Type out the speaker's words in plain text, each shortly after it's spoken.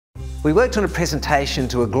We worked on a presentation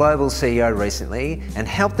to a global CEO recently and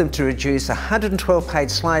helped them to reduce a 112-page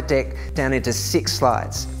slide deck down into 6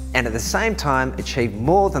 slides, and at the same time achieve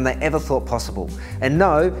more than they ever thought possible. And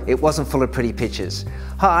no, it wasn't full of pretty pictures.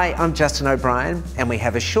 Hi, I'm Justin O'Brien, and we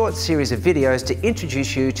have a short series of videos to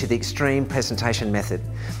introduce you to the Extreme Presentation Method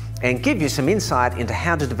and give you some insight into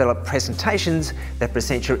how to develop presentations that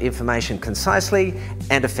present your information concisely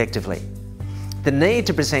and effectively. The need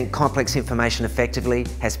to present complex information effectively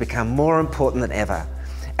has become more important than ever.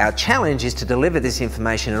 Our challenge is to deliver this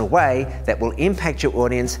information in a way that will impact your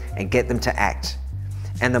audience and get them to act.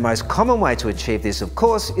 And the most common way to achieve this, of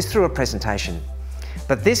course, is through a presentation.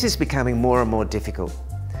 But this is becoming more and more difficult.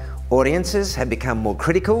 Audiences have become more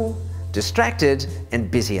critical, distracted, and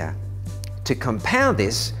busier. To compound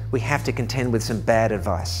this, we have to contend with some bad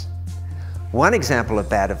advice. One example of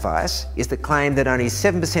bad advice is the claim that only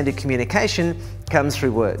 7% of communication comes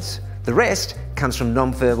through words. The rest comes from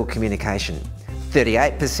non-verbal communication,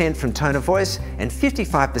 38% from tone of voice and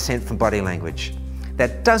 55% from body language.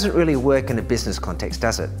 That doesn't really work in a business context,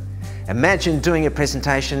 does it? Imagine doing a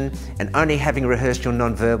presentation and only having rehearsed your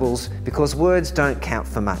non-verbals because words don't count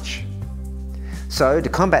for much. So, to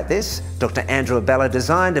combat this, Dr. Andrew Abella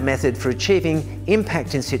designed a method for achieving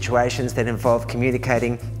impact in situations that involve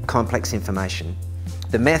communicating complex information.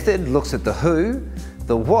 The method looks at the who,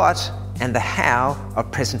 the what, and the how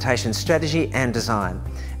of presentation strategy and design,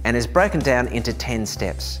 and is broken down into 10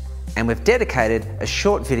 steps. And we've dedicated a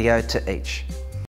short video to each.